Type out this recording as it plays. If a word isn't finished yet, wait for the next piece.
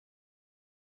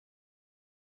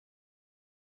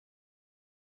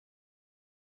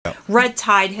Yep. Red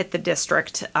tide hit the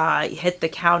district, hit the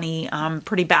county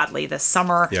pretty badly this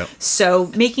summer. Yep. So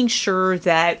making sure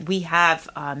that we have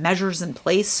measures in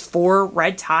place for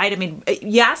red tide. I mean,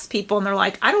 you ask people and they're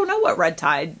like, I don't know what red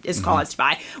tide is caused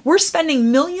by. We're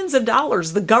spending millions of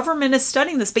dollars. The government is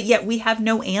studying this, but yet we have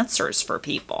no answers for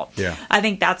people. Yeah. I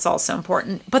think that's also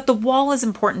important. But the wall is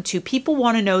important too. People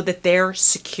want to know that they're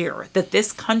secure, that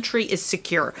this country is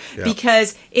secure, Yep.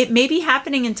 because it may be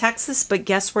happening in Texas, but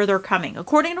guess where they're coming?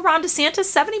 According to Ron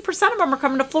DeSantis, 70% of them are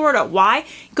coming to Florida. Why?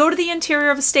 Go to the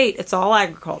interior of a state. It's all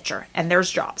agriculture, and there's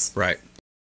jobs. Right.